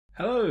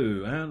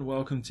Hello and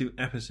welcome to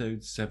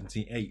episode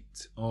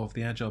 78 of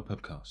the Agile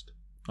Pubcast.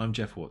 I'm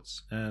Jeff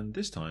Watts, and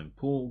this time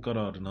Paul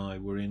Goddard and I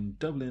were in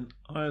Dublin,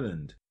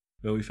 Ireland,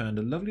 where we found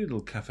a lovely little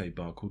cafe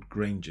bar called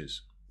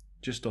Granger's,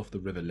 just off the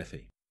River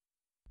Liffey.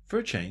 For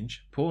a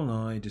change, Paul and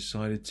I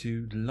decided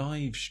to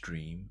live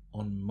stream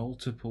on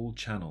multiple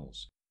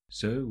channels.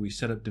 So we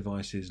set up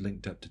devices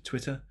linked up to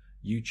Twitter,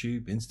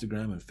 YouTube,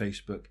 Instagram and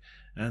Facebook,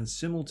 and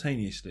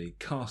simultaneously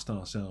cast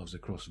ourselves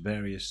across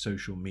various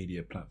social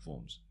media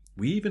platforms.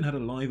 We even had a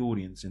live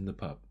audience in the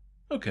pub.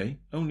 Okay,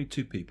 only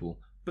 2 people,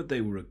 but they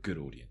were a good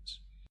audience.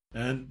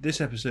 And this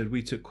episode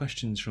we took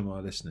questions from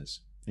our listeners,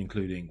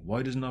 including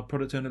why doesn't our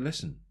product owner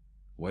listen?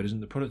 Why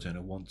doesn't the product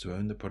owner want to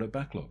own the product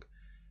backlog?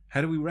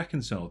 How do we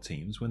reconcile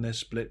teams when they're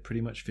split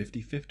pretty much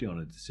 50-50 on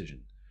a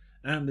decision?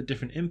 And the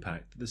different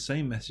impact that the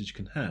same message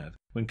can have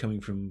when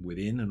coming from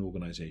within an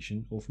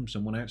organisation or from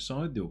someone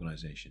outside the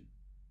organisation.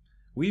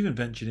 We even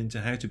ventured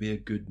into how to be a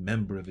good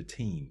member of a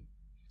team.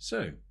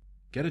 So,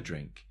 get a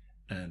drink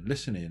and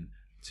listen in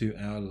to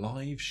our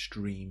live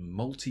stream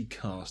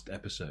multicast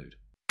episode.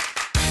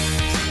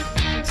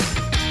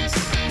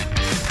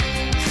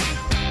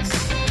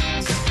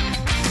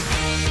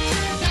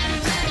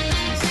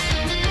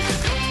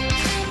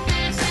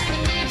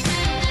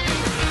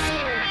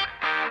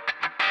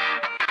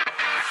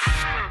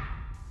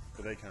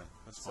 But they can.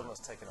 That's fine. Someone's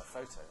taken a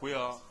photo.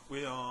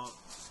 We are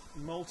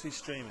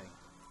multi-streaming.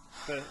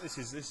 This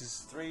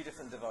is 3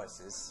 different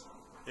devices.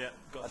 yeah.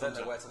 Got I don't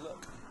know where to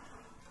look.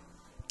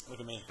 Look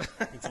at me.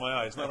 Into my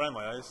eyes. Not around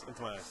my eyes.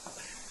 Into my eyes.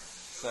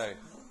 So,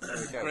 there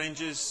we go.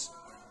 Granger's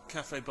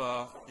Cafe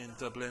Bar in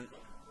Dublin.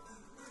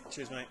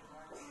 Cheers, mate.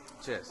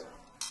 Cheers.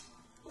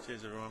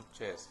 Cheers, everyone.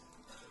 Cheers.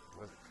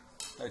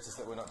 Notice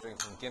that we're not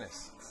drinking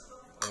Guinness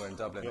and we're in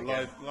Dublin Your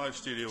again. live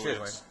studio Cheers,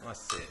 audience. mate.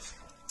 Nice to see it.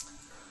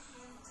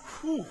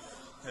 Whew.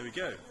 There we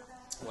go.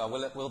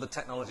 Well, will the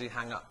technology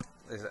hang up?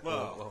 Is it,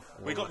 Well,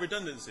 we got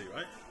redundancy,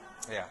 right?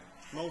 Yeah.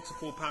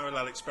 Multiple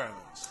parallel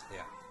experiments.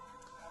 Yeah.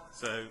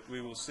 So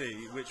we will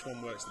see which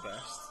one works the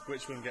best,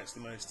 which one gets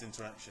the most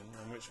interaction,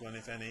 and which one,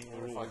 if any,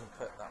 or If all, I can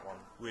put that one.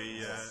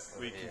 we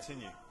over here.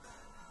 continue.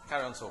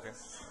 Carry on talking.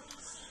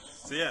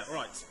 So yeah,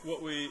 right.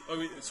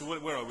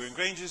 Where are we? In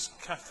Granger's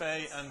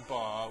Cafe and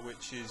Bar,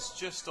 which is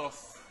just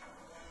off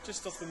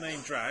the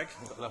main drag,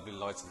 We've got lovely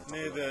lights on the top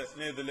near of it.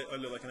 the. I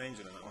look like an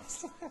angel in that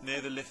one.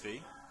 Near the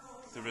Liffey,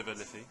 the River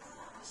Liffey.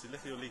 Is it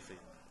Liffey or Leafy?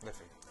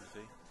 Liffey.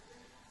 Liffey.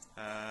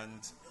 And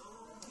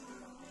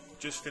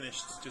just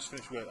finished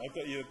work. I've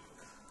got you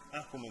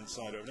Appleman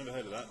cider. I've never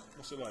heard of that.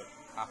 What's it like?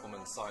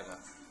 Appleman cider.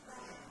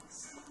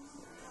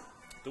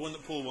 The one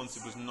that Paul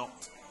wanted was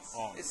not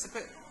on. It's a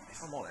bit,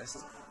 if I'm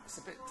honest, it's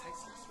a bit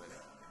tasteless, really.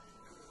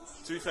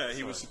 To be fair,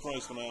 he was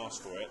surprised when I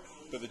asked for it,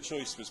 but the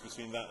choice was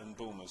between that and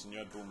Bulmers, and you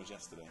had Bulmers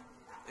yesterday.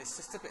 It's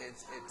just a bit.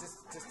 It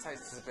just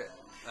tastes a bit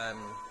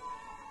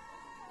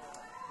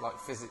like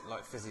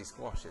fizzy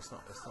squash. It's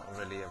not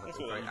really a That's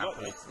great what you've got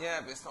apple. there.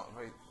 Yeah, but it's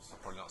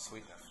probably not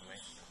sweet enough for me.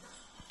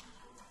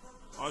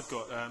 I've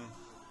got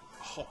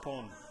Hop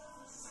On.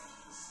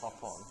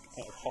 Hop on.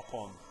 Hop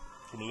On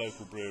from a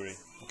local brewery.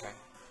 Okay.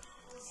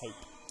 Hope.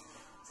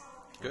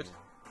 Good.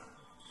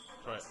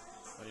 Try it.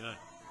 Let you know.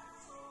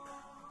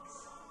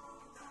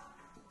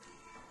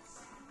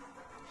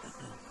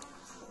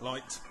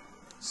 Light,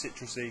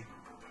 citrusy,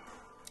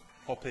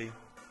 hoppy,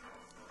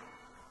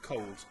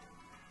 cold.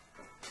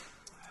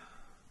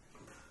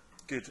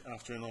 Good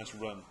after a nice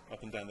run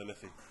up and down the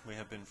Liffey. We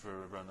have been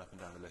for a run up and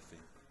down the Liffey.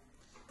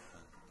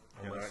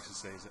 Almost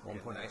exercise at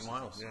 1.8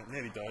 miles. Yeah,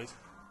 nearly died.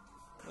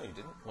 No, you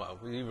didn't. Well,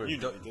 we were You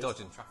nearly did.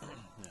 dodging traffic.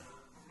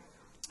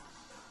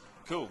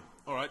 Cool.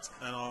 All right,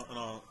 and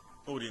our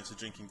audience are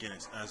drinking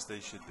Guinness as they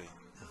should be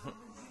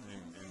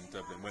in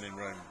Dublin when in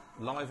Rome.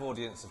 Live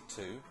audience of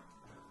 2,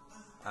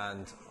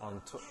 and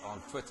on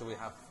Twitter we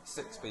have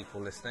 6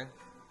 people listening.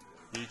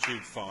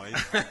 YouTube 5,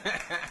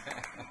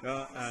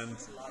 and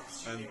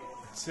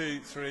 2,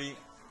 3.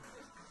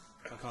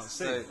 I can't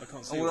see. So I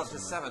can't see. all up what's to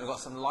in 7. We've got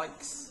some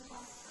likes. there.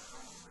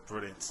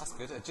 Brilliant. That's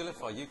good.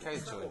 Agilify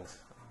UK's joined.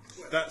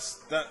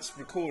 That's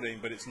recording,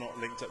 but it's not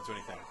linked up to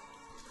anything.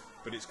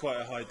 But it's quite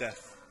a high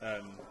def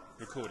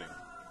recording,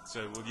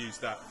 so we'll use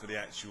that for the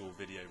actual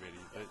video,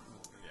 really. But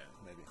yeah,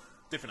 maybe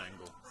different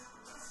angle.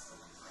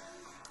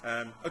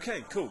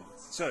 Okay, cool.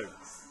 So,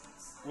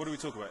 what do we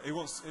talk about?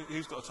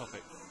 Who's got a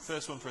topic?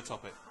 First one for a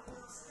topic.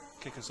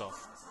 Kick us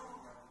off.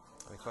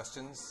 Any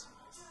questions?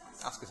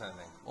 Ask us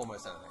anything.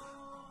 Almost anything.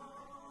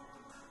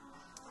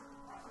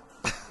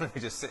 Let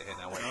me just sit here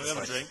now. Wait. I'll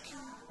have a drink.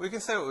 We can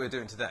say what we're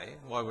doing today.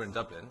 Why we're in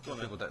Dublin. Go on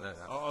People then. don't know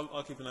that.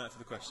 I'll keep an eye out for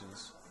the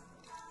questions.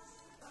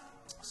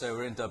 So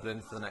we're in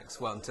Dublin for the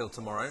next, until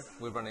tomorrow.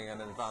 We're running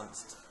an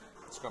advanced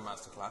Scrum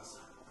Master class.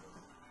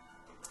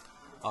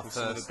 Our With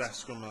some of the best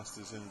Scrum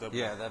Masters in Dublin.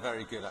 Yeah, they're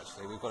very good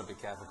actually. We've got to be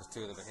careful because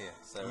 2 of them are here.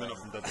 So, We're not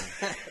from Dublin.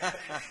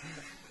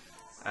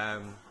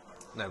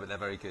 no, but they're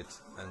very good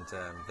and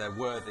they're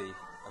worthy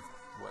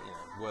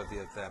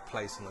of their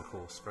place on the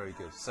course. Very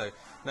good. So,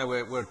 no,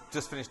 we're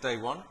just finished day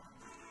 1,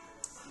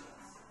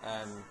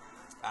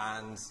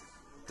 and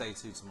day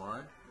 2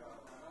 tomorrow.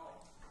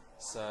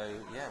 So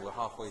yeah, we're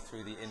halfway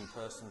through the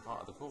in-person part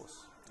of the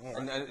course. All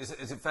And right. is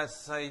it fair to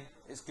say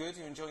it's good?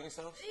 You're enjoying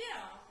yourselves? Yeah.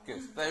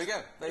 Good. There we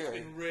go. There you It's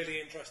go. been really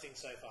interesting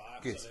so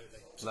far, Good. absolutely.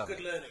 Lovely.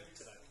 Good learning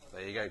today.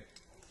 There you go.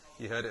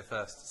 You heard it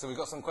first. So we've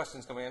got some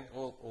questions coming in.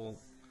 All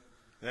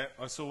Yeah,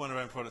 I saw one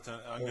around product owner.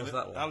 What was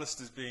that one?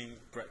 Alistair's being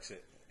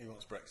Brexit. He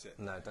wants Brexit.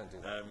 No, don't do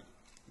that.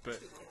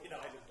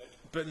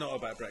 But not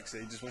about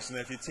Brexit. He just wants to know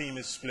if your team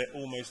is split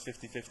almost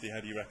 50-50, how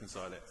do you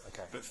reconcile it?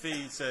 Okay. But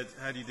Fee said,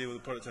 how do you deal with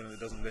a product owner that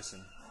doesn't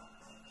listen?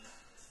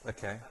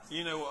 Okay.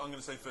 You know what I'm going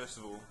to say first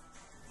of all?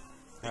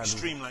 How do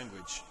Extreme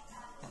language.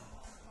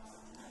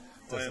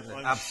 Doesn't it?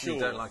 I'm Absolute,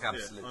 sure, don't like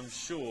absolute. I'm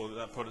sure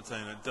that product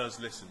owner does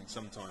listen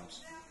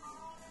sometimes.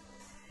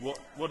 What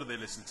do they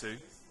listen to?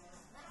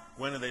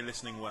 When are they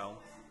listening well?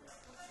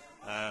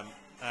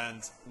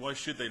 And why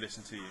should they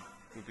listen to you?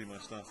 Would be my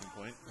starting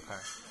point. Okay.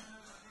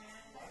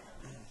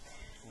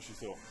 What's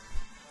your thought?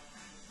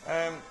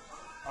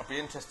 I'd be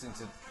interested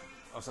to.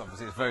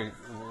 Obviously, it's very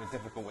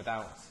difficult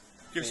without.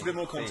 Give us a bit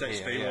more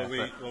context, Fee,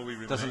 while we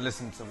remain. Doesn't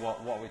listen to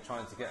what we're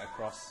trying to get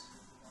across.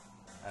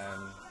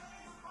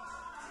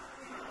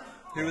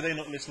 Who are they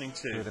not listening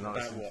to? Who they're not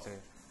About listening what? to.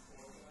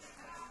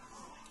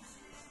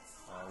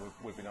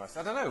 Would be nice.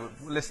 I don't know.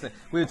 Listening.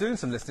 We were doing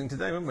some listening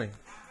today, weren't we?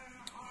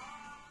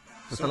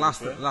 Just the Some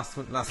last of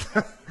us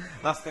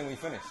last thing we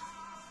finished.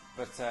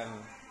 But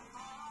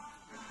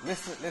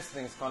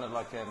listening is kind of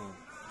like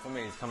for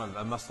me, it's kind of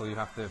a muscle you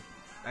have to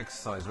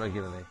exercise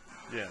regularly.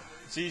 Yeah,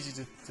 it's easy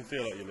to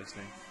feel like you're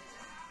listening.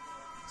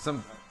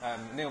 Some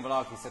Neil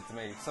Malarkey said to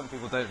me, some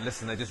people don't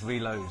listen; they just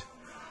reload.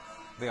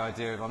 The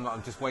idea of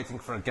I'm just waiting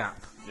for a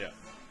gap Yeah.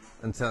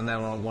 until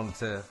now I want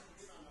to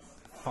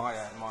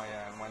fire my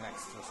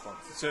next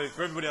response. So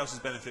for everybody else's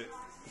benefit,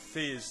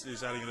 Fee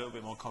is adding a little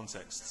bit more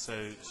context.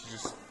 So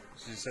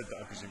she said that,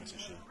 I presume it's a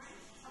she.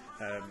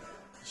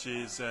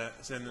 She's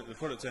saying that the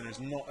product owner is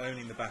not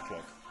owning the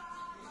backlog,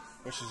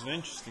 which is an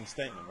interesting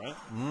statement, right?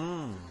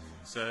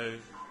 So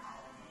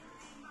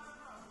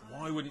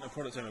why wouldn't a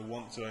product owner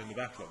want to own the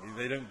backlog?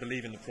 They don't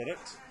believe in the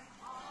product,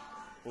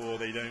 or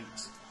they don't,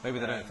 Maybe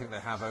they don't think they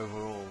have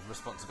overall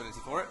responsibility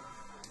for it.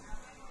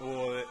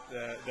 or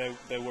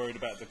they're worried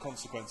about the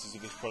consequences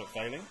of this product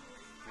failing.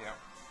 Yeah.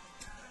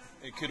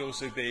 It could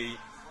also be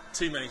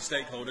too many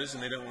stakeholders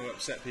and they don't want to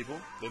upset people.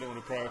 They don't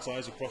want to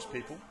prioritise across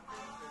people.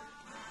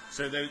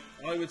 So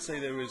I would say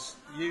there was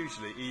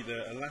usually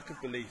either a lack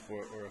of belief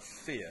or a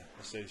fear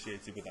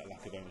associated with that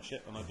lack of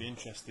ownership, and I'd be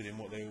interested in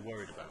what they were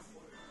worried about.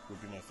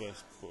 Would be my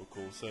first port of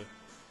call. So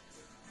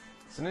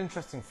It's an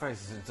interesting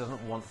phrase. It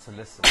doesn't want to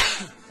listen.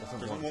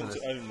 doesn't want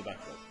to own the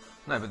backlog.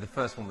 No, but the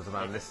first one was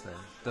about listening.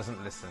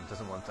 Doesn't listen.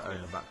 Doesn't want to own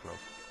the backlog.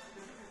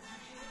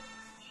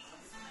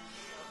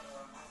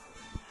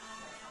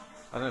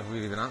 I don't know if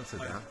we've even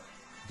answered that.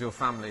 Your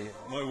family.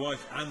 My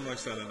wife and my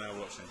son are now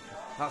watching.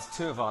 That's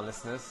two of our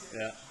listeners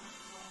Yeah.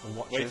 and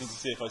watchers. Waiting to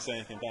see if I say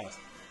anything bad.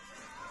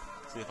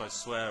 See if I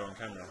swear on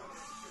camera.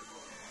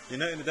 You're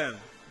noting it down.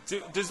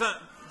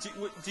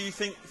 Do you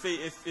think, Fee,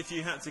 if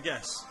you had to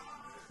guess,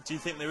 do you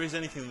think there is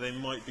anything they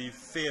might be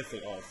fearful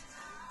of?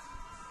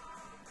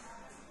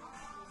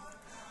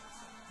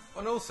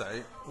 And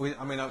also, we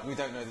don't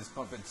know this,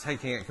 but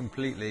taking it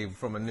completely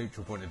from a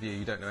neutral point of view,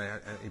 you don't know.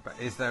 But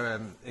is there?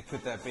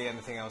 Could there be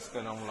anything else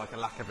going on, like a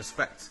lack of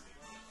respect?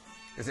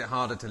 Is it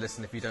harder to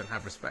listen if you don't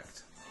have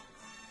respect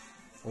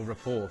or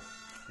rapport?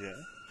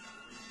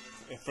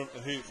 Yeah.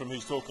 From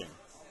who's talking?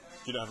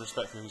 If you don't have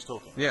respect for who's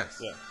talking. Yes.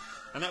 Yeah.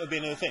 And that would be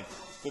another thing.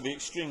 But the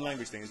extreme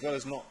language thing, as well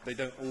as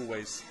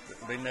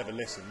they never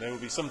listen. There will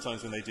be some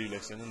times when they do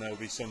listen, and there will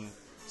be some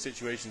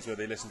situations where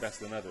they listen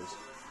better than others.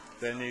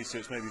 They're new, so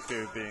it's maybe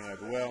fear of being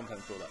overwhelmed,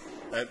 and all that.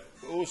 But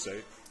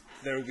also,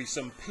 there will be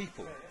some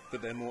people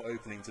that they're more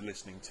opening to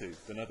listening to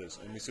than others.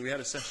 And so we had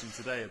a session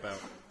today about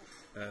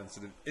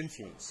sort of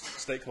influence,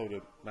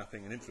 stakeholder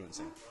mapping and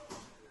influencing,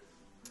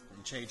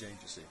 and change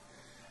agency.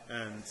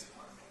 And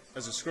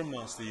as a Scrum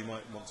Master, you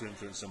might want to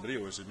influence somebody,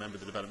 or as a member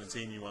of the development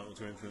team, you might want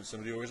to influence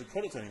somebody, or as a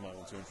product owner, you might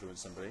want to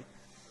influence somebody.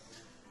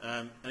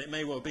 And it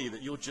may well be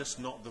that you're just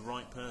not the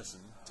right person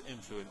to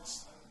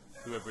influence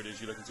whoever it is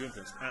you're looking to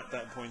influence at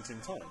that point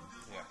in time.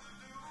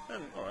 Yeah.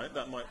 And all right,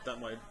 that might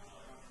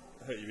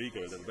hurt your ego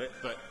a little bit,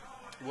 but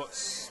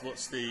what's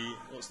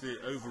the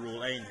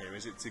overall aim here?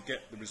 Is it to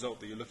get the result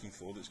that you're looking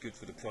for, that's good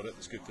for the product,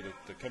 that's good for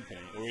the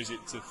company, or is it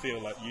to feel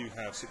like you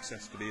have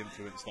successfully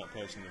influenced that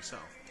person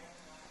yourself?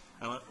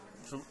 And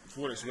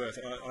for what it's worth,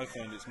 I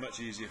find it's much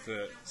easier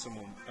for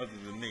someone other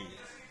than me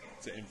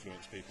to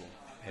influence people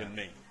than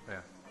me.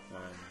 Yeah.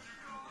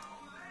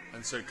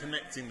 And so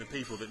connecting the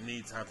people that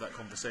need to have that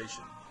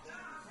conversation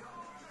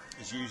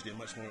is usually a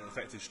much more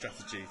effective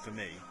strategy for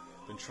me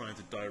than trying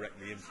to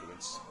directly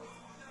influence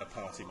a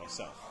party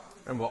myself.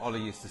 And what Ollie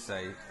used to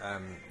say,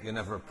 you're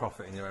never a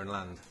prophet in your own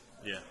land.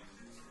 Yeah.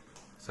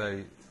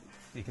 So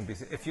you can be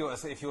if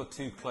you're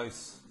too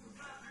close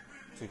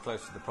to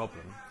the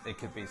problem, it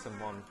could be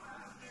someone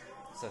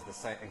says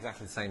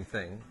exactly the same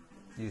thing,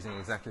 using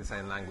exactly the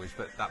same language,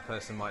 but that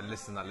person might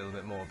listen that little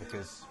bit more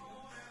because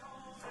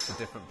it's a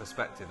different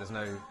perspective. There's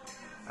no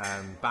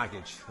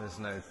baggage. There's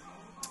no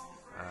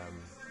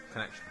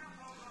connection.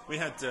 We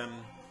had,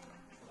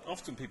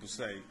 often people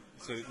say,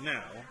 so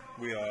now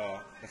we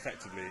are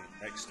effectively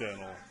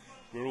external,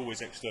 we're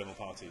always external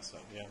parties,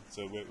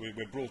 so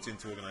we're brought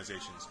into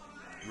organisations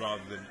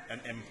rather than an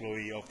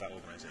employee of that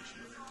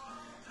organisation.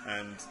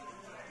 And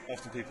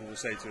often people will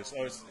say to us,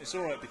 oh, it's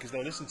all right because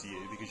they'll listen to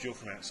you because you're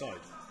from outside.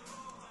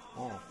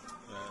 Oh.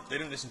 They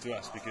don't listen to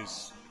us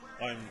because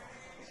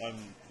I'm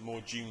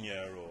more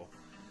junior, or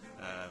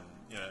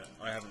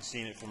I haven't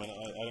seen it from, I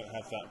don't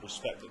have that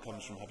respect that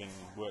comes from having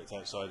worked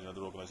outside in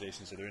other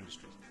organisations, other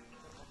industries.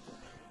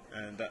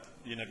 And that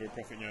you're never a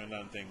prophet in your own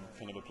land thing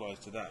kind of applies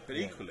to that. But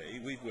equally,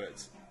 we've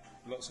worked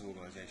lots of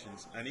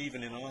organisations, and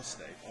even in our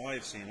state,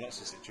 I've seen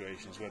lots of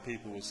situations where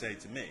people will say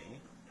to me,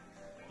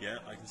 yeah,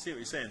 I can see what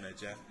you're saying there,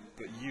 Jeff,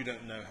 but you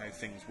don't know how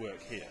things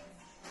work here.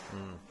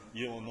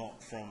 You're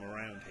not from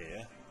around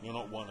here. You're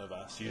not one of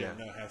us. You don't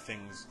know how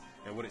things,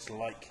 what it's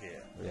like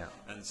here. Yeah.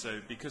 And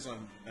so, because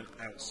I'm an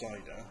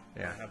outsider,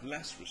 I have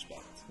less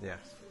respect.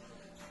 Yes.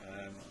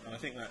 And I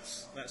think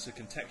that's a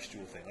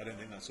contextual thing. I don't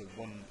think that's a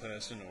one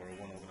person or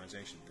a one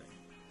organisation thing.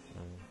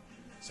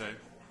 So,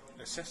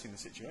 assessing the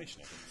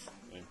situation, I think, is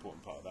an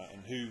important part of that,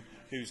 and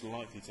who's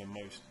likely to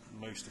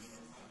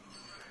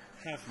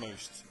have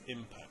most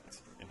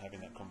impact in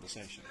having that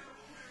conversation.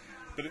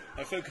 But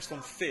I focused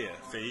on fear,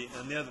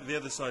 and the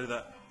other side of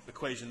that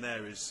equation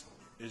there is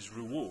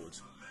reward.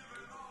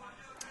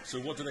 So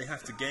what do they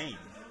have to gain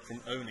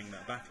from owning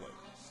that backlog?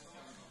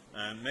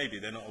 And maybe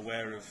they're not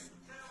aware of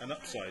an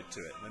upside to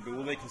it. Maybe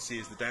all they can see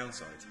is the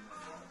downside.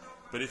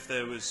 But if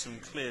there was some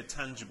clear,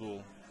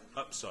 tangible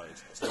upside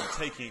to them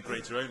taking a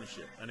greater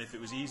ownership, and if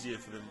it was easier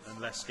for them and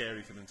less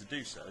scary for them to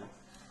do so,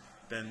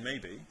 then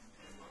maybe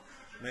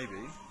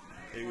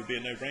it would be a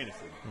no-brainer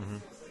for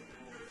them.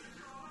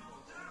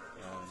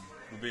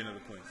 Would be another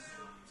point.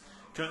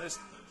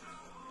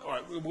 All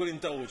right, we'll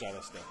indulge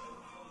Alistair.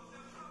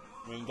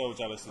 We'll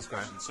indulge Alistair's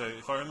question. So,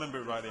 if I remember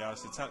it rightly,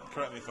 Alistair,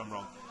 correct me if I'm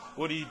wrong.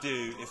 What do you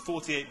do if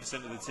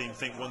 48% of the team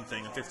think one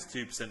thing and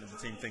 52% of the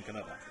team think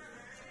another?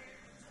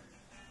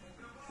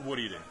 What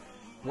do you do?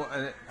 What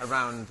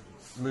around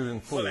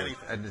moving forward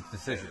a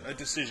decision? A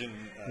decision.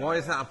 Why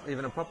is that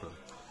even a problem?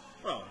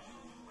 Well,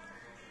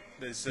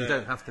 there's. You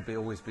don't have to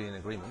always be in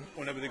agreement.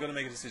 Well, no, but they've got to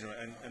make a decision,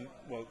 right? And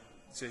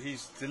so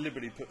he's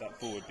deliberately put that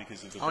forward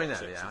because of the Brexit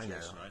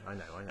situation, right? I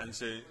know. And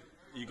so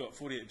you got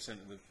 48%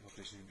 of the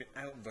population who've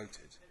been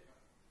outvoted,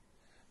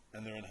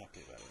 and they're unhappy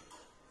about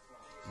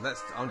it.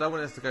 I don't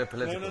want us to go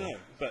political. No.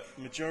 But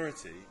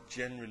majority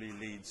generally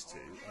leads to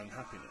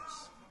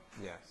unhappiness.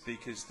 Yes.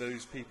 Because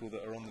those people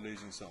that are on the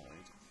losing side,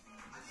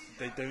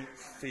 they don't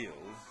feel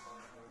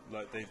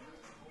like they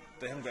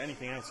haven't got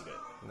anything out of it.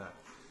 No.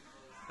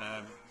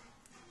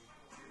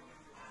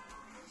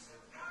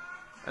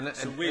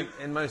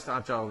 In most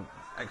agile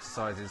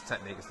exercises,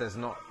 techniques, there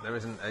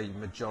isn't a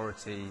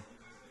majority.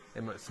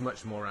 It's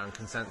much more around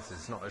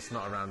consensus. It's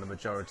not around the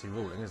majority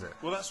ruling, is it?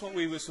 Well, that's what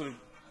we were sort of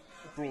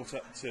brought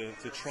up to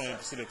try and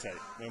facilitate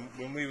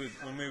when we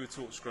were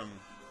taught Scrum,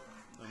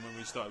 and when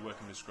we started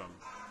working with Scrum.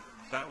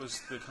 That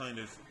was the kind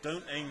of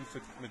don't aim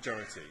for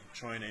majority,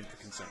 try and aim for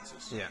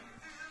consensus. Yeah.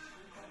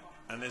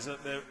 And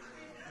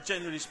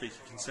generally speaking,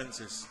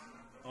 consensus,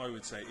 I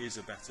would say, is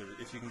a better.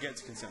 If you can get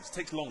to consensus, it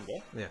takes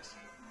longer. Yes.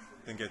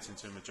 Than get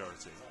into a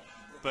majority.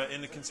 But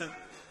in a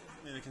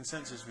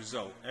consensus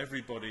result,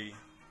 everybody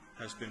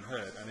has been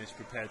heard and is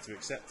prepared to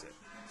accept it.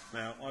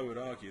 Now, I would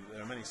argue that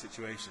there are many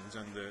situations,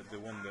 and the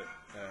one that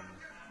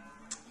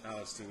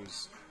Alistair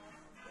was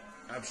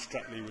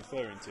abstractly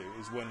referring to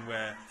is one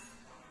where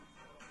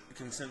the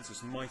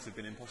consensus might have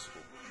been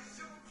impossible.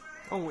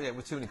 Oh, yeah,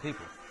 with too many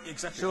people.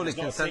 Exactly. Surely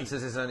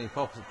consensus is only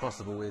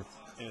possible with...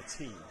 In a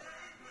team.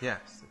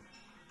 Yes.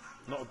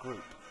 Not a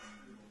group.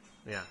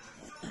 Yeah.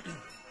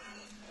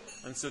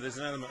 And so there's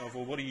an element of,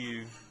 well,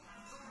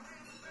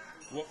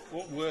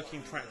 what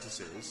working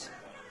practices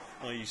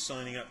are you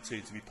signing up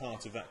to be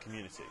part of that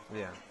community?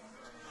 Yeah.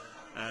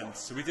 And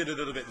so we did a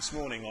little bit this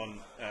morning on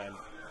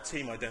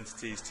team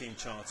identities, team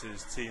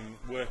charters, team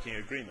working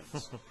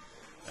agreements.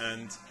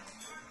 And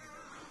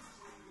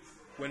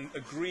when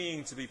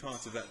agreeing to be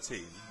part of that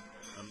team,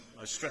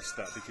 I stress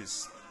that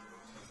because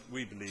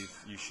we believe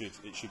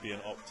it should be an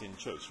opt-in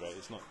choice, right?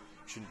 You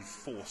shouldn't be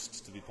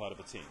forced to be part of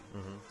a team.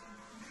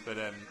 But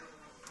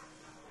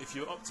if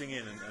you're opting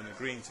in and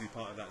agreeing to be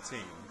part of that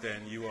team,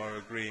 then you are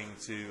agreeing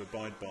to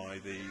abide by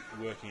the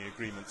working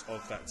agreements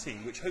of that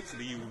team, which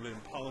hopefully you will be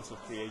part of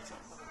creating.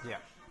 Yeah.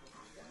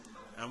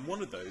 And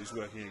one of those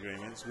working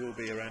agreements will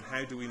be around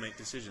how do we make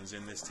decisions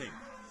in this team.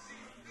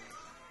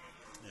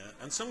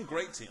 Yeah. And some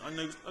great teams, I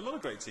know a lot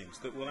of great teams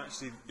that will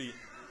actually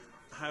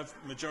have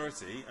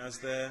majority as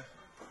their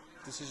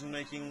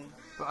decision-making.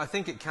 But I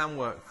think it can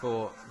work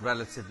for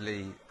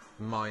relatively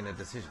minor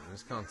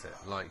decisions, can't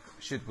it? Like,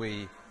 should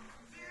we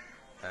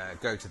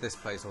go to this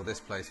place or this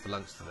place for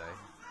lunch today?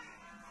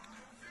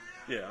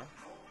 Yeah.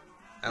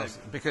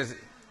 Because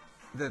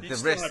the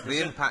risk, the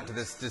impact of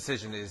this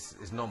decision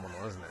is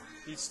nominal, isn't it?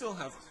 You'd still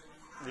have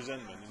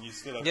resentment, and you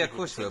still have. Yeah, of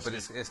course you will, but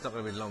it's not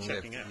going to be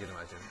long-lived, you'd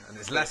imagine, and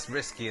it's less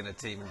risky in a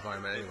team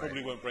environment anyway. It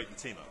probably won't break the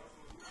team up.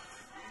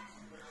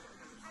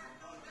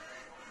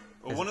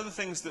 Well, one of the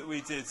things that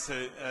we did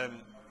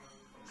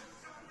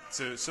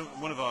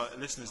one of our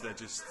listeners there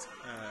just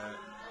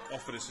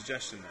offered a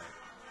suggestion there,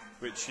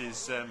 which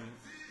is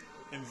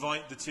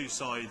invite the two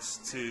sides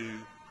to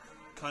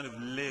kind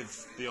of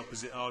live the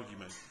opposite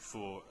argument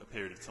for a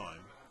period of time,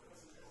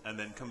 and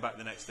then come back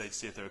the next day to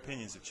see if their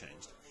opinions have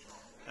changed.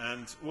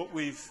 And what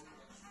we've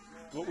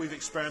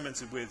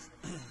experimented with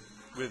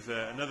with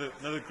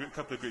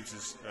couple of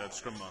groups of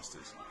Scrum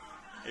Masters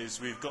is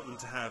we've got them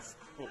to have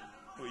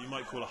what you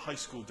might call a high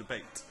school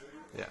debate.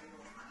 Yeah.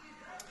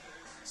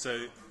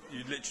 So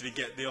you literally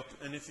get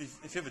and if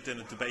you've ever done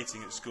a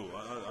debating at school,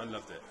 I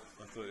loved it.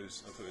 I thought it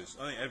was.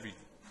 I think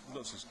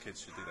lots of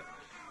kids should do that.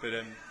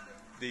 But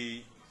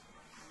the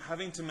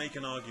having to make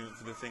an argument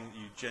for the thing that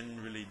you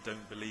generally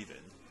don't believe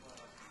in,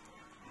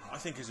 I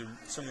think is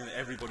something that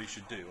everybody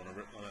should do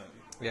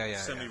on a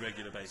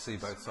semi-regular basis. See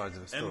both sides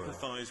of the story.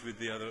 Empathise with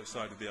the other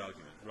side of the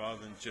argument, rather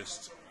than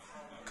just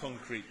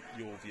concrete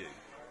your view.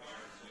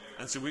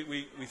 And so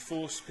we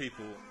force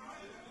people,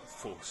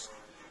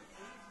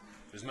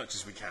 as much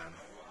as we can.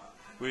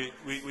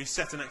 We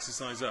set an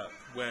exercise up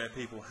where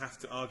people have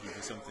to argue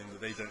for something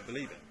that they don't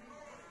believe in.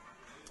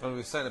 Well, we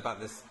were saying about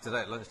this today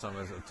at lunchtime.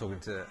 I was talking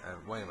to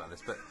Wayne about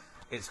this, but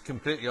it's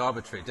completely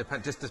arbitrary.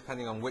 Just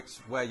depending on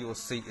where your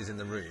seat is in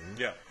the room,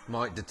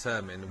 might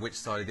determine which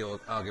side of the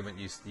argument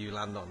you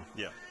land on.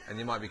 Yeah, and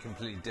you might be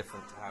completely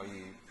different to how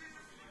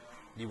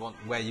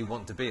where you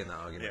want to be in that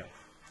argument. Yeah,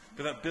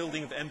 but that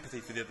building of empathy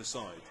for the other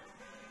side.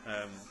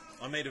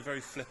 I made a very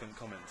flippant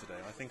comment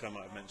today. I think I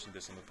might have mentioned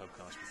this on the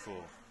podcast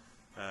before.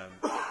 And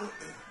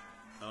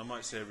I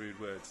might say a rude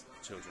word,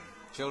 children.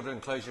 Children,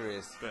 close your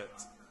ears. But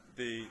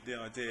the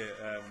idea.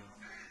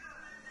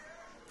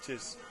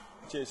 Cheers,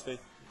 Fee.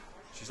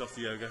 She's off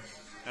to yoga.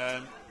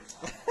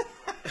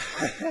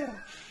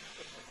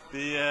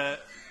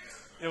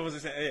 What was I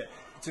saying? Yeah,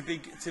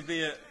 to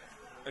be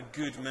a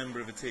good member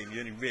of a team, you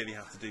only really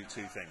have to do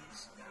two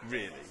things,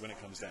 really, when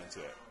it comes down to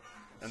it,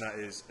 and that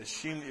is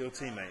assume that your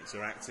teammates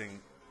are acting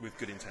with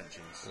good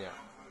intentions,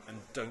 and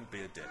don't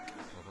be a dick.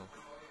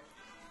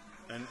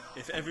 Mm-hmm. And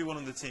if everyone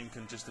on the team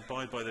can just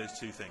abide by those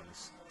two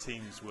things,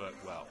 teams work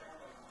well.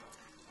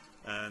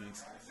 And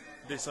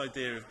this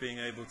idea of being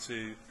able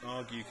to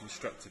argue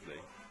constructively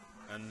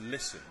and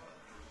listen.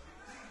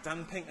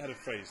 Dan Pink had a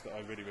phrase that I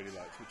really, really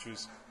liked, which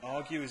was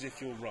argue as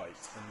if you're right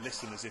and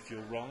listen as if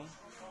you're wrong.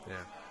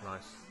 Yeah,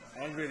 nice.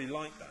 I really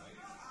like that.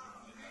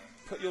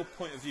 Put your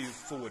point of view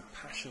forward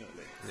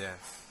passionately. Yeah.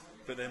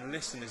 But then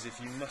listen as if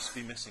you must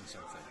be missing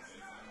something.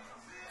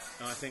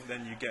 And I think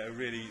then you get a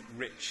really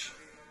rich,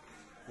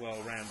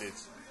 well-rounded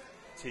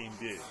team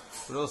view.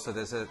 But also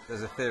there's a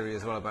theory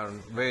as well about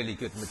really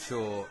good,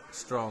 mature,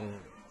 strong,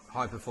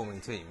 high-performing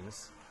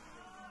teams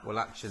will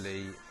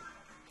actually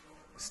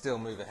still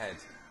move ahead,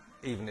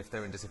 even if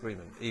they're in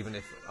disagreement. Even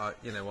if I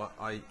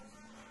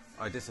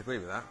disagree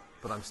with that,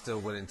 but I'm still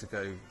willing to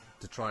go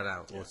to try it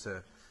out, or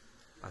to.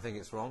 I think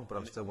it's wrong, but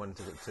I'm still willing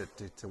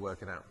to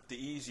work it out.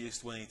 The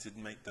easiest way to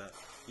make that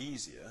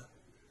easier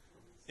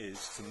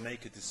is to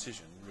make a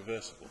decision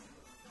reversible.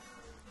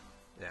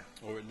 Yeah.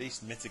 Or at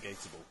least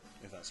mitigatable,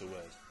 if that's a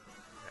word.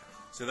 Yeah.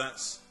 So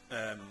that's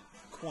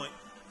quite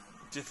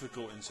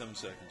difficult in some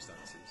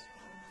circumstances.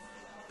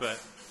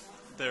 But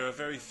there are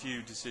very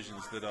few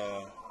decisions that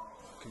are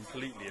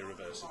completely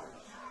irreversible.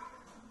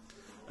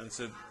 And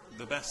so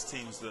the best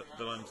teams that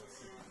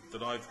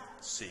I've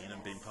seen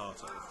and been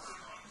part of,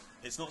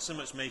 it's not so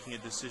much making a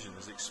decision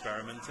as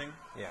experimenting.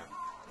 Yeah.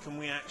 Can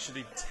we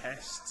actually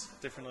test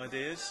different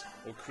ideas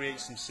or create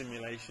some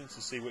simulations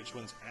to see which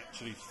ones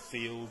actually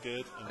feel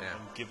good and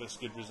give us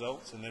good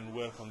results, and then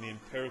work on the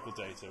empirical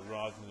data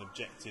rather than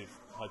objective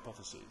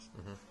hypotheses,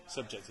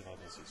 subjective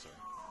hypotheses,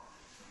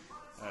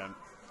 sorry.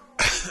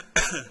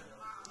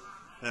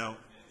 Now,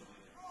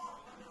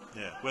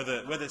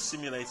 whether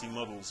simulating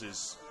models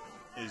is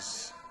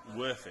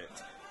worth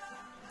it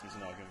is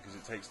an argument, because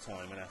it takes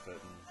time and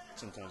effort and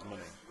sometimes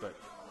money. But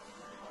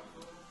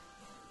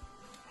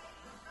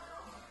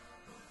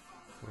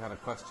we had a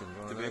question. Do you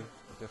want to know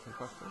a different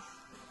question?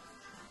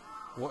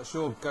 What's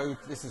your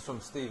This is from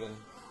Stephen.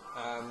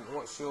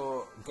 What's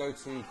your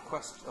go-to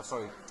question?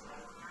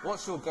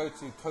 What's your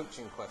go-to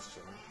coaching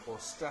question or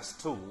stress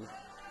tool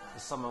for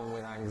someone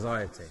with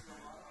anxiety?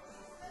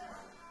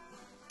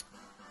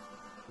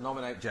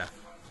 Nominate Jeff.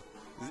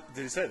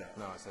 Did he say that?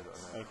 No, I said that.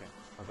 No. Okay.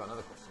 I've got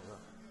another question as well.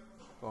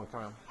 Go on,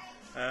 carry on.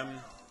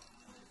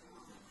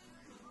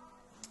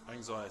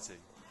 Anxiety.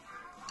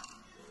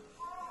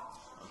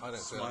 I don't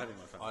smiling,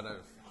 feel. my friend.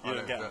 You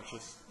don't get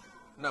anxious?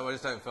 No, I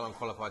just don't feel I'm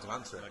qualified to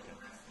answer it. Okay.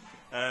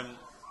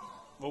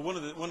 Well, one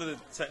of the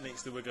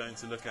techniques that we're going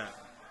to look at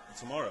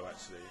tomorrow,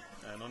 actually,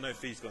 and I know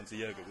Fee's gone to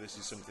yoga, but this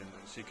is something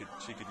that she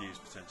could use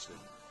potentially,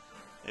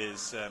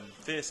 is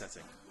fear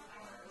setting.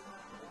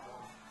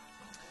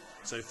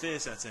 So fear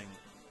setting,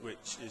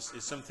 which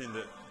is something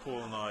that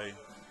Paul and I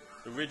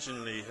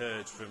originally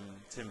heard from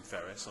Tim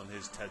Ferriss on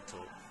his TED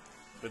Talk,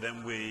 but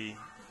then we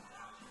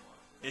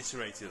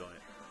iterated on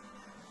it.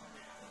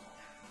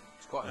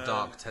 It's quite a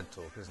dark TED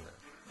Talk, isn't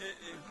it?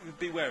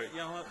 Be wary.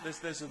 Yeah, well,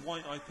 there's a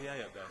white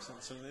IPA up there,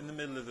 some in the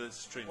middle of the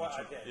stream. White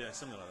IPA? Yeah,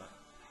 something like that.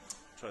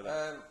 Try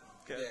that.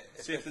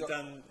 See if the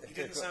Dan. It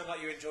didn't sound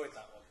like you enjoyed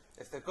that one.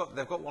 If they've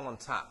got one on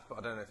tap, but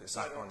I don't know if it's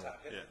back on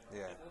yet.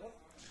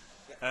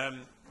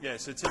 Yeah.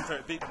 So Tim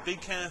Ferriss, be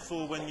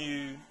careful when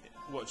you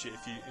watch it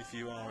if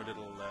you are a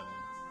little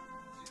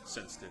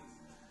sensitive.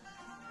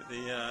 But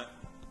the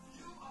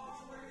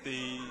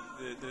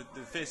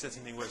fear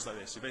setting thing works like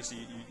this. So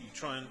basically, you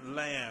try and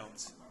lay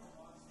out.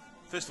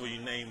 First of all, you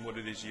name what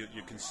it is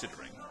you're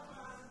considering.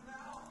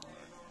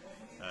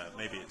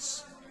 Maybe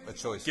it's a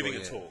choice. Giving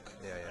a talk.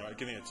 Yeah. Right,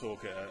 giving a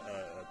talk at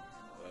a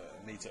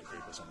meet-up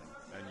group or something,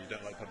 and you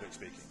don't like public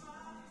speaking.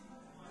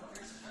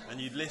 And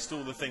you list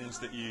all the things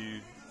that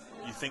you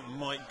think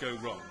might go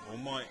wrong or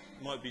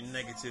might be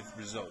negative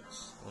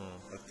results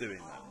of doing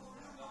that.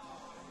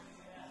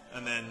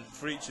 And then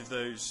for each of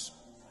those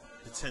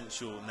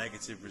potential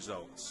negative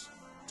results,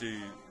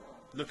 do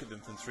look at them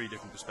from 3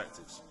 different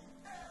perspectives.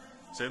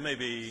 So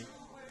maybe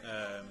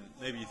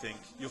you think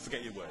you'll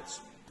forget your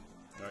words.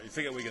 Right? You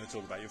forget what you're going to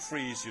talk about. You'll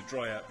freeze. You'll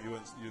dry up. You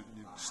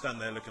stand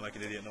there looking like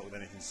an idiot, not with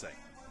anything to say.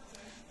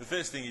 The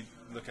first thing you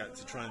look at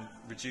to try and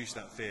reduce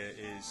that fear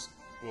is,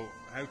 well,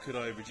 how could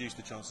I reduce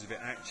the chances of it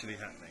actually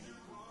happening?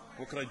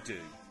 What could I do?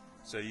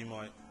 So you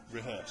might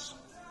rehearse.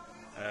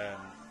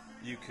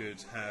 You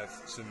could have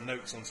some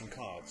notes on some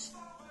cards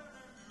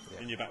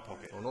in your back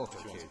pocket. Or an auto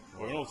cue.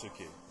 Or an auto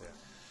cue.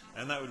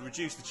 Yeah. And that would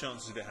reduce the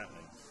chances of it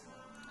happening.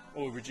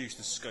 Or reduce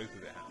the scope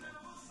of it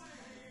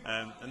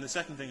happening. And the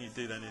second thing you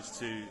do then is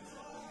to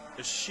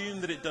assume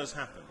that it does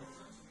happen.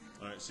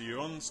 All right, so you're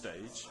on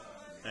stage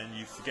and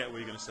you forget what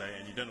you're going to say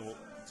and you don't know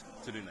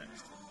what to do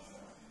next.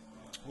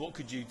 What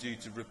could you do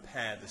to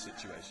repair the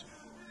situation?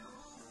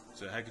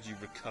 So how could you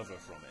recover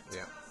from it?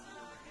 Yeah.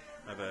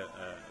 Have a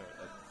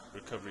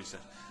recovery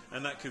session.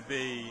 And that could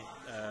be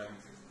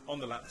on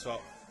the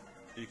laptop.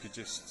 You could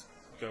just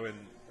go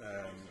and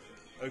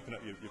open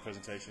up your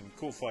presentation,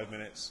 call 5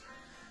 minutes,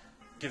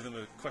 give them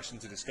a question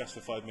to discuss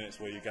for 5 minutes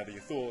where you gather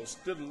your thoughts,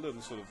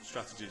 little sort of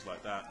strategies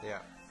like that.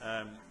 Yeah.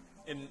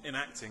 In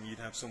acting, you'd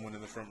have someone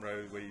in the front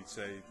row where you'd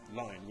say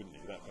line, wouldn't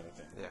you? That kind of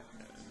thing. Yeah.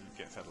 You'd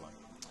get fed a line.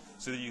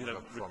 So that you could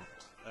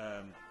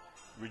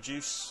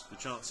reduce the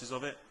chances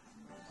of it,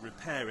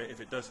 repair it if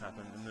it does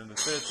happen, and then the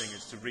third thing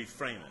is to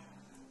reframe it.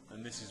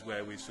 And this is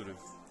where we've sort of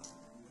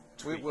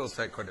we'll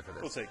take credit for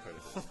this. We'll take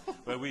credit for this.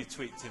 Where we've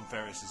tweaked Tim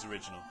Ferriss's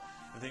original.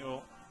 And think,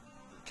 well,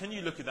 can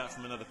you look at that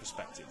from another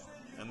perspective?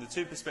 And the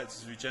 2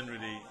 perspectives we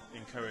generally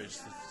encourage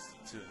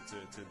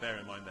to bear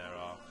in mind there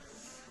are,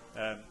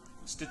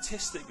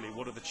 statistically,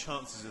 what are the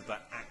chances of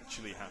that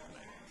actually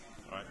happening?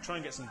 All right, try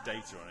and get some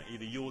data on it,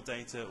 either your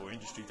data or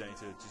industry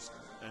data,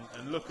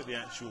 and look at the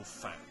actual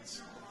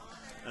facts.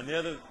 And the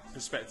other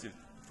perspective,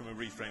 from a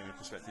reframing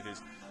perspective,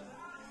 is,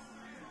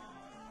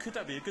 could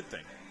that be a good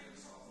thing?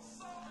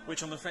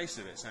 Which on the face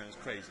of it sounds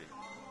crazy,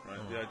 right?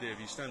 The idea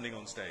of you standing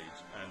on stage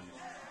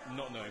and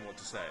not knowing what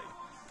to say,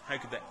 how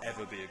could that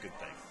ever be a good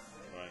thing,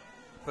 right?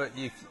 But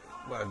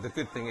the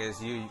good thing is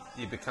you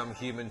become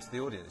human to the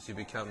audience. You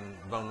become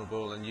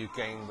vulnerable and you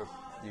gain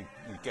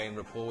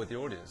rapport with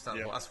your audience.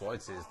 That's why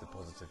it is the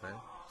positive thing.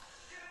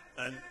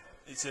 And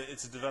it's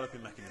a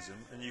developing mechanism,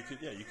 and you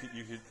could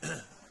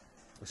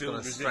it's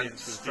going to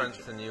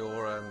strengthen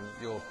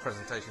your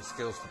presentation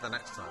skills for the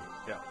next time.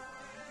 Yeah.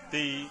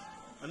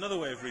 Another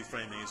way of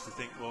reframing is to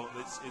think, well,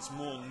 it's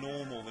more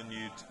normal than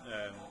you'd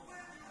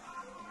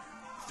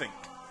think,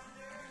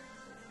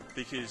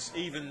 because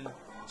even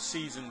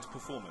seasoned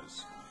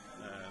performers,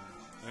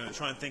 I'm going to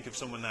try and think of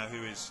someone now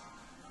who is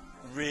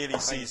really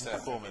seasoned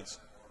performers.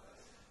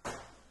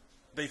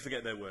 They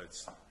forget their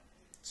words.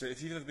 So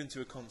if you've ever been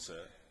to a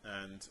concert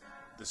and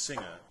the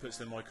singer puts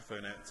their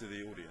microphone out to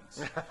the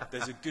audience,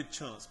 there's a good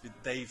chance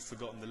they've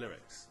forgotten the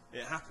lyrics.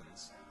 It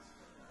happens.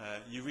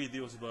 You read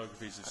the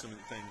autobiographies of some of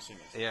the famous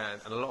singers. Yeah,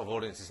 and a lot of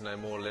audiences know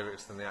more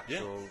lyrics than the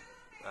actual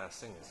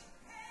singers.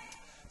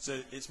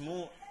 So it's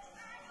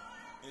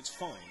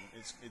fine,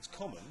 it's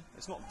common,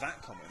 it's not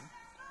that common,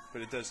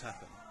 but it does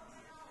happen.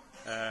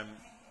 That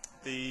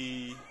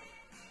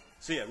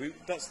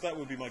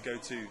would be my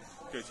go-to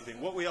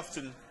thing. What we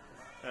often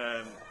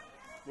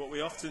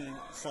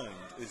find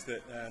is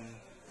that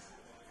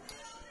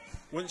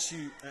once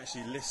you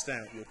actually list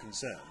out your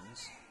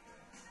concerns,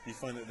 you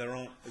find that there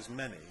aren't as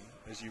many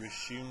as you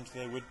assumed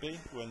there would be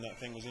when that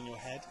thing was in your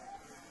head.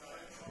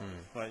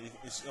 Like,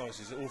 this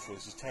is awful,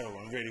 this is terrible,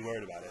 I'm really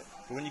worried about it.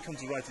 But when you come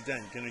to write it down,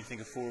 you can only think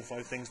of 4 or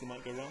 5 things that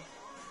might go wrong.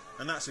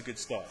 And that's a good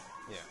start.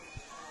 Yeah.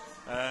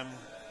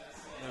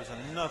 There was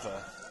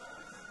another...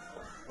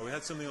 Well, we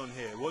had something on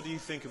here. What do you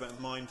think about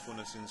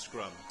mindfulness in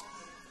Scrum?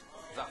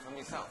 Is that from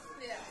yourself?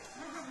 Yeah.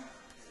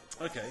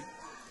 Okay.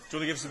 Do you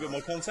want to give us a bit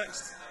more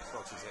context?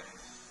 What is it?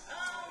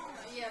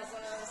 Yes,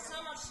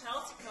 so much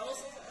healthy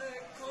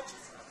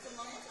coaches at the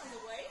moment on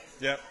the way.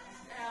 Yep.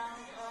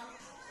 And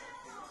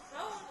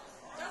how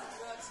does it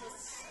work with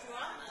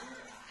Scrum? And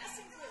I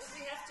think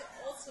we have to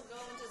also go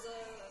into the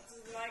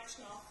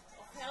direction of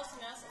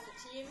healthiness of the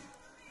team.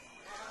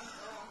 And,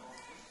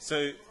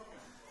 So,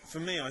 for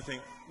me, I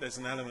think there's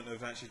an element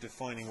of actually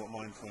defining what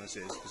mindfulness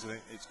is, because I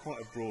think it's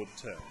quite a broad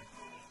term.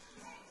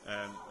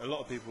 A lot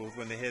of people,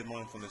 when they hear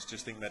mindfulness,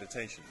 just think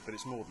meditation, but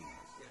it's more than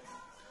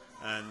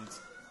that. And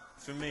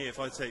for me, if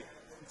I take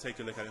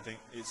a look at it and think,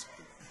 it's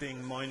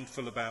being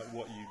mindful about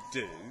what you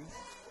do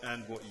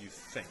and what you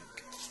think.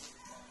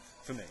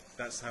 For me,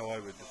 that's how I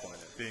would define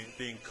it.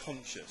 Being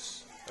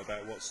conscious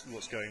about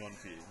what's going on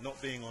for you,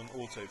 not being on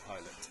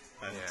autopilot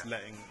and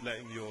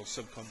letting your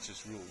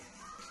subconscious rule.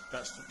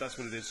 That's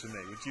what it is for me.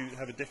 Would you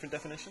have a different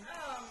definition?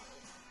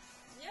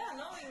 Yeah,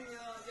 knowing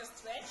your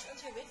strengths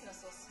and your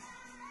weaknesses,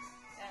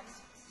 and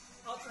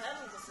how to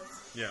handle with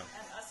it. Yeah.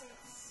 And I think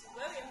it's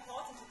very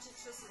important to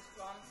teach this in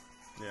Scrum.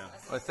 Yeah.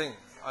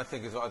 I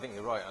think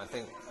you're right. I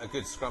think a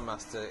good Scrum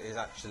Master is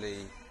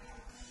actually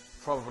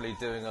probably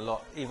doing a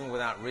lot, even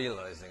without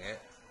realising it,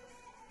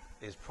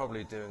 is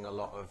probably doing a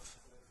lot of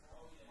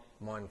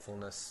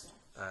mindfulness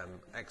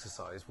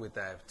exercise with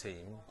their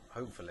team,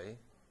 hopefully,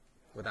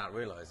 without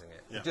realising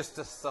it. Yeah. Just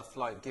stuff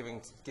like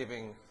giving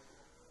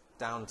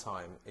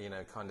downtime,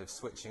 kind of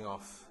switching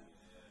off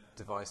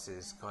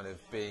devices, kind of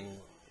being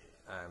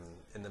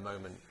in the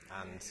moment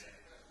and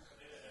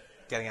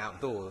getting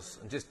outdoors,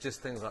 and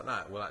just things like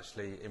that will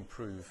actually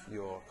improve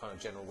your kind of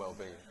general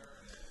well-being.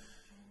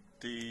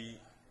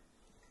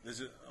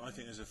 I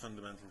think there's a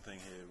fundamental thing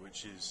here,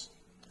 which is,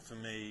 for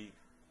me,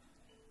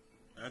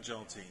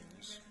 agile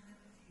teams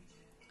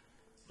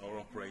are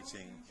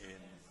operating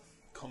in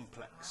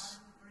complex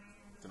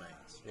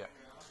domains. Yeah.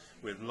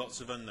 With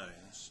lots of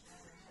unknowns,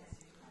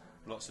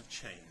 lots of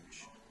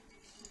change,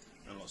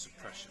 and lots of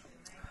pressure.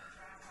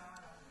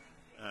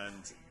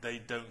 And they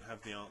don't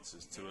have the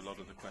answers to a lot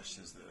of the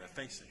questions that they're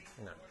facing.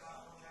 No.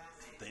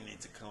 They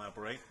need to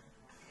collaborate.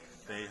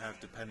 They have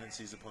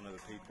dependencies upon other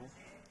people.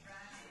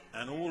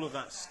 And all of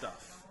that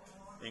stuff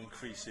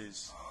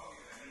increases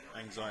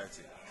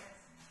anxiety.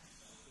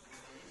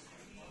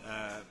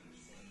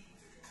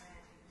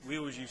 We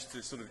always used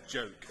to sort of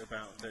joke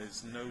about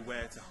there's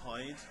nowhere to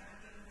hide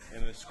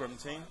in a Scrum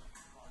team,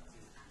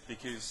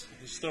 because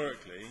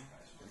historically,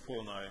 and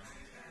Paul and I are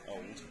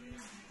old,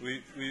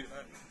 we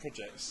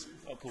projects,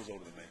 Paul's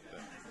older than me,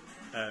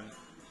 but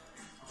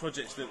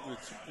projects that were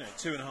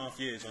 2.5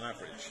 years on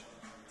average,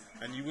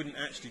 and you wouldn't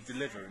actually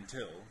deliver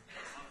until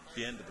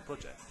the end of the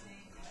project.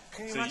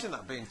 Can you imagine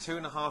that being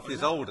 2.5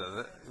 years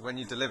older when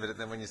you delivered it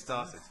than when you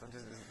started?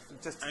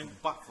 It just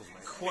baffles me.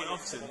 Quite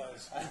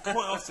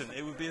often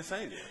it would be a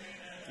failure.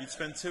 You'd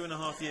spend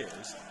 2.5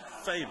 years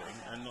failing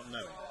and not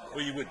knowing.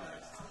 Well, you would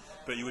know,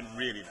 but you wouldn't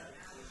really know.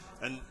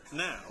 And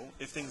now,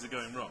 if things are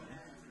going wrong,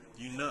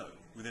 you know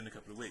within a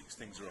couple of weeks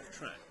things are off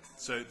track.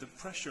 So the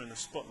pressure and the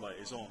spotlight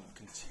is on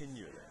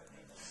continually.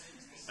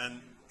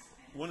 And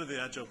one of the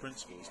agile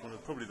principles,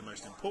 probably the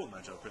most important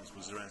agile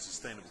principles, is around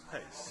sustainable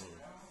pace.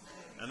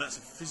 And that's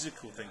a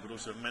physical thing, but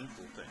also a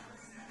mental thing.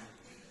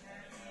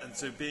 And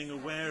so being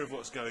aware of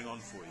what's going on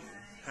for you,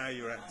 how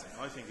you're acting,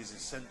 I think is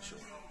essential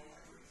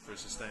for a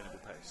sustainable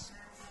pace.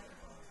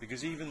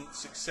 Because even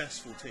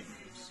successful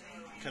teams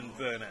can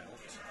burn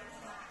out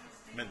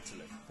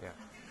mentally. Yeah.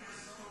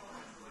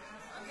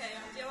 Okay,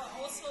 and you're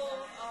also,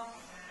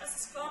 as a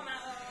Scrum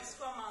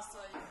Master,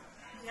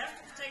 you have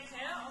to take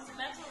care of the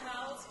mental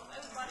health of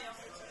everyone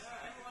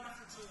of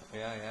the team.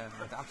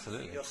 Yeah,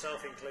 absolutely.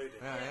 Yourself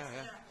included. Yeah.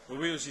 Well,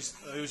 I always used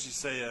to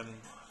say,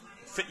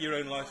 fit your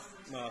own life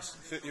mask,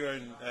 fit your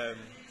own,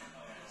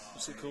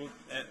 what's it called?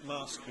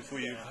 Mask before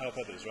you help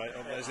others, right?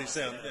 As they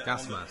say,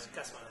 Gas mask.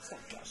 Gas mask. It's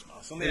not gas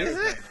mask. On the Is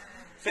aeroplane. it?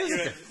 Fit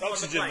your own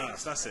oxygen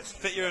mask. That's it.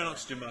 Fit your own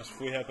oxygen mask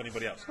before you help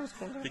anybody else.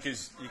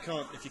 Because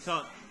if you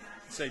can't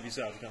save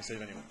yourself, you can't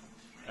save anyone.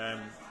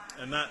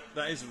 And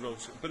that is a role,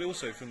 but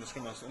also from the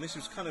Scrum Master. And this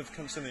was kind of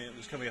something that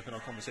was coming up in our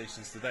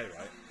conversations today,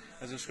 right?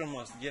 As a Scrum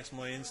Master, yes,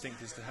 my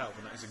instinct is to help,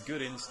 and that is a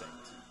good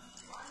instinct.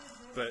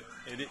 But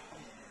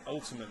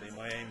ultimately,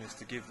 my aim is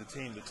to give the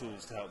team the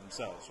tools to help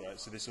themselves, right?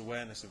 So this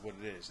awareness of what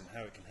it is and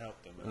how it can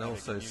help them, And how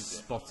also they can use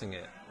spotting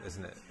it,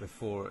 isn't it,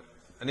 before.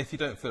 And if you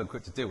don't feel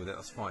equipped to deal with it,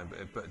 that's fine.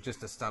 But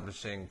just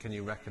establishing, can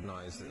you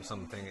recognise that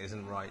something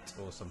isn't right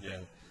or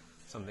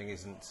something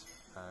isn't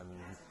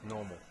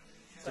normal?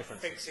 So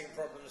fixing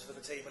problems for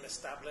the team and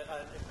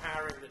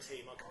empowering the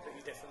team are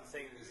completely different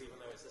things, even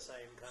though it's the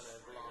same kind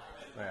of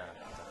line. Yeah,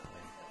 exactly.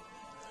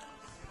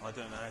 I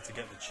don't know how to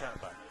get the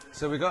chat back.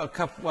 So we've got a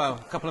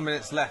couple of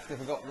minutes left. If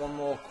we've got one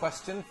more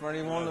question for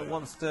anyone that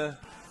wants to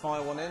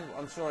fire one in.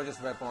 I'm sure I just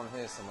read one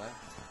here somewhere.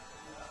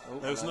 Oh,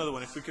 There was another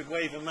one. If we could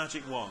wave a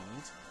magic wand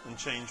and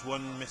change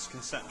one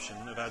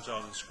misconception of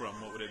Agile and Scrum,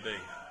 what would it be?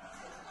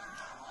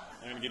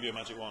 I'm going to give you a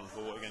magic wand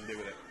for what we're going to do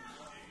with it.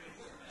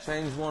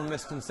 Change one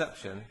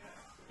misconception.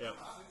 Yep.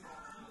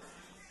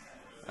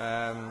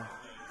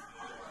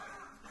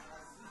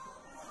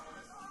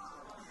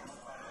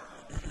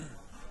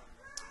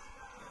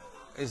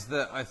 Is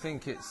that I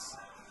think it's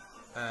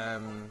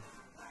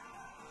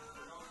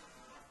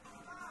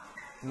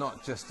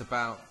not just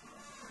about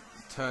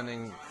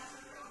turning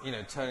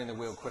the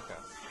wheel quicker.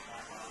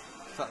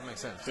 Does that make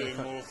sense? Doing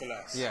more for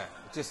less. Yeah,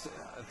 just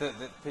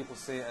that people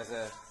see it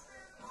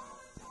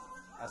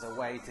as a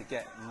way to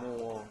get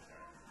more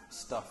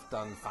stuff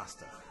done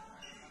faster.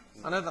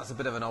 I know that's a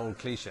bit of an old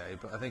cliche,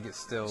 but I think it's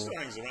still... It still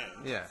hangs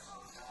around. Yeah.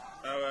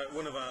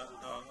 One of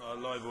our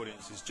live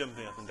audience is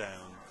jumping up and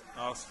down,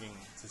 asking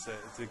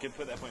to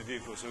put their point of view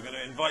for us. So we're going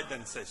to invite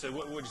them to say, so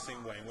what do you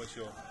think, Wayne? What's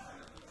your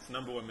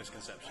number one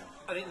misconception?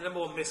 I think the number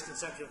one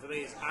misconception for me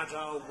is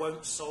Agile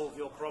won't solve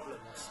your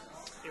problems.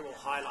 It will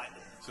highlight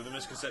them. So the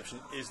misconception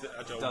is that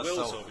Agile Does will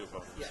solve. solve your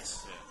problems.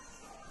 Yes. Yeah.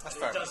 That's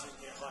If fair it enough. doesn't,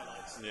 it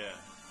highlights them.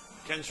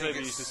 Yeah. Ken Schreiber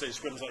used to say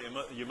Scrum's like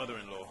your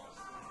mother-in-law.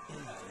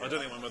 I don't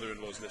think my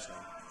mother-in-law's listening.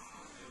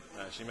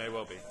 She may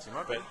well be. She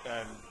might be.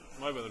 But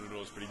my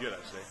mother-in-law's pretty good,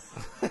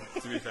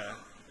 actually, to be fair.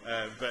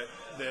 But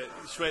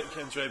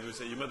Ken Schreiber would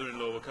say your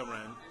mother-in-law will come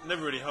around,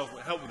 never really help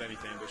with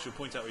anything, but she'll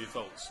point out all your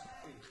faults.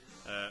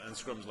 And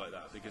Scrum's like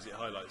that because it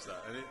highlights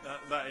that. And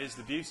that is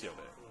the beauty of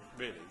it,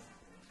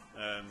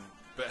 really.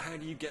 But how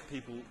do you get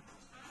people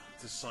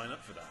to sign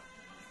up for that?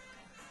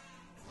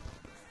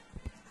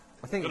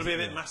 I think Got to be a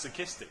bit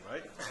masochistic,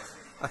 right?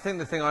 I think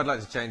the thing I'd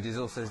like to change is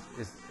also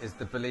is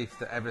the belief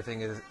that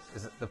everything is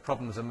the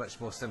problems are much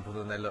more simple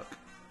than they look.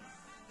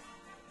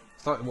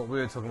 It's like what we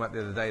were talking about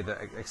the other day, that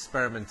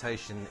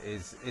experimentation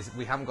is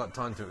we haven't got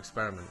time to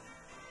experiment.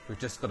 We've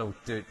just got to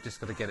do it, just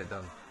got to get it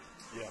done.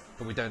 Yeah.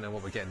 But we don't know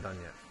what we're getting done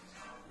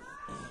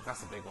yet.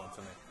 That's a big one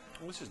for me.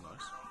 Well, this is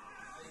nice.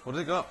 What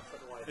have they got?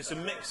 It's a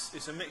mix.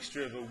 It's a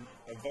mixture of a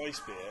Weiss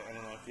beer and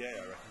an IPA, I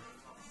reckon.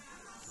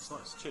 It's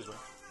nice. Cheers, Ray.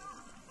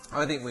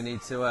 I think we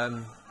need to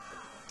To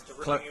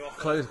ripping you off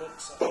close- those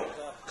books, I think,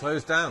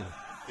 close down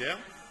Yeah.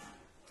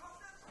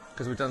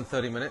 because we've done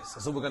 30 minutes.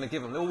 That's all we're going to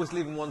give them. They always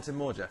leave them wanting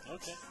more, Jeff.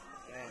 Okay.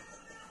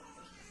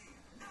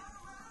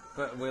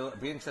 But we'll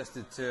be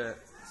interested to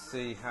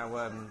see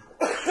how.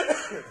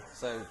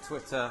 So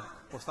Twitter,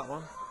 what's that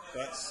one?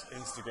 That's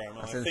Instagram, and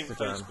That's I think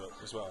Instagram.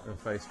 Facebook as well. And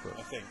Facebook.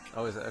 I think.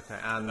 Oh, is it? Okay,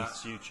 and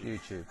That's YouTube.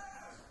 YouTube.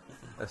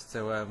 As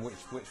to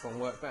which one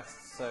worked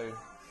best. So,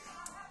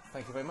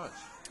 thank you very much.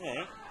 All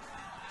right.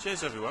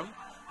 Cheers, everyone.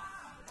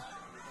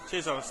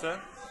 Cheers, Alistair.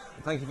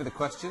 And thank you for the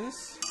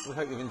questions. We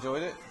hope you've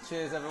enjoyed it.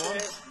 Cheers, everyone.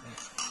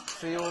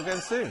 See you all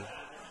again soon.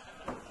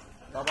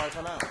 Bye bye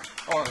for now.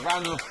 Oh, a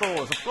round of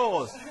applause!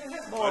 Applause!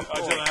 More I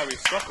applause. don't know how we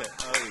stop it.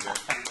 Oh, there we go.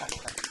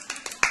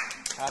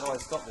 How do I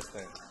stop this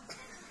thing?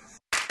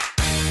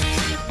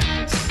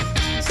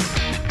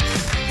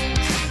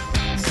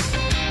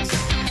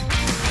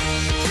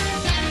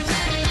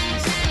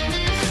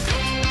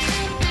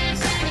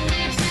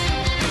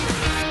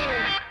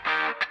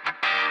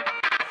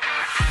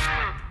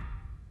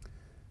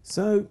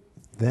 So,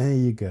 there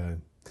you go.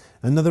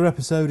 Another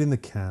episode in the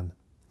can.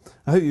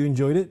 I hope you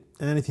enjoyed it,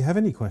 and if you have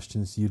any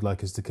questions you'd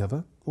like us to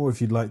cover, or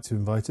if you'd like to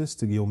invite us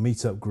to your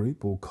meetup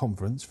group or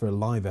conference for a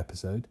live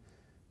episode,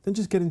 then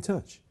just get in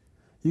touch.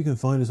 You can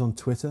find us on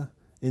Twitter,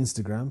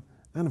 Instagram,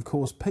 and of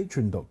course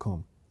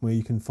patreon.com, where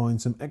you can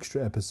find some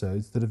extra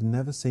episodes that have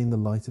never seen the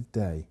light of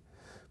day,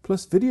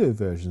 plus video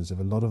versions of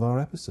a lot of our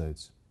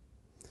episodes.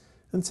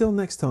 Until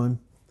next time,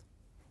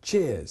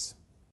 cheers!